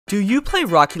Do you play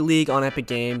Rocket League on Epic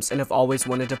Games and have always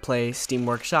wanted to play Steam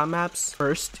Workshop maps?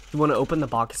 First, you want to open the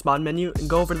Box Mod menu and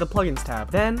go over to the Plugins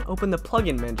tab. Then, open the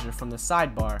Plugin Manager from the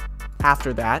sidebar.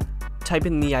 After that, type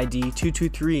in the ID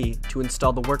 223 to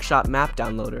install the Workshop Map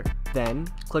Downloader. Then,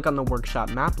 click on the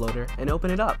Workshop Map Loader and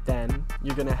open it up. Then,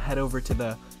 you're going to head over to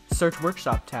the Search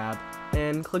Workshop tab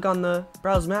and click on the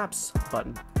Browse Maps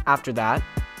button. After that,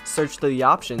 search through the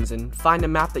options and find a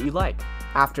map that you like.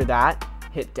 After that,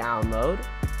 hit Download,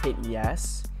 hit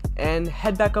Yes, and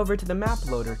head back over to the Map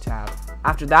Loader tab.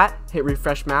 After that, hit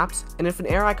Refresh Maps, and if an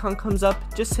air icon comes up,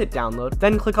 just hit Download,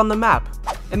 then click on the map.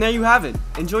 And there you have it.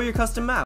 Enjoy your custom map.